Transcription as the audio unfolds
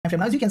Okay,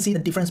 now as you can see the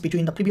difference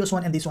between the previous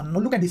one and this one. Now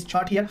look at this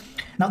chart here.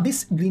 Now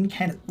this green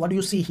candle, what do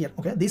you see here?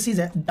 Okay, this is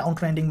a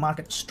downtrending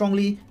market,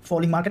 strongly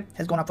falling market,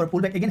 has gone up for a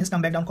pullback, again has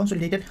come back down,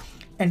 consolidated,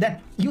 and then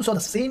you saw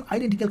the same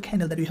identical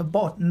candle that you have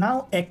bought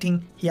now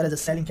acting here as a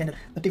selling candle.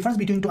 The difference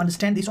between to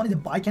understand this one is a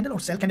buy candle or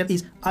sell candle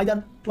is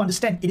either to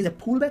understand it is a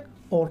pullback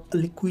or a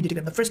liquidity.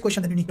 The first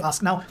question that you need to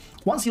ask. Now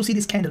once you see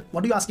this candle,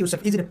 what do you ask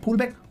yourself? Is it a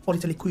pullback or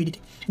is it a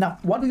liquidity? Now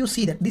what do you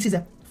see? That this is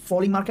a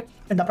falling market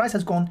and the price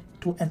has gone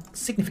to a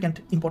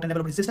significant important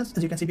level of resistance,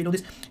 as you can see below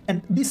this,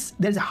 and this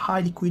there's a high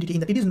liquidity in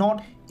that. It is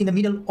not in the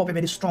middle of a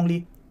very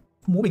strongly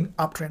moving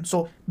uptrend.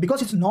 So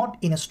because it's not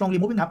in a strongly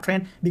moving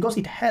uptrend, because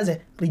it has a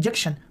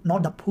rejection,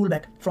 not the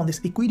pullback from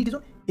this liquidity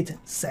zone, it's a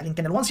selling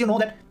candle. Once you know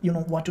that, you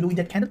know what to do with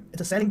that candle.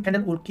 It's a selling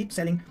candle. Will keep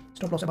selling,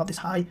 stop loss above this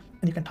high,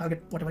 and you can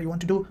target whatever you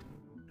want to do.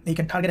 You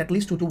can target at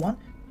least 2 to 1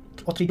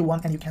 or 3 to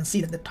 1, and you can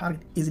see that the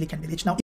target easily can be reached. Now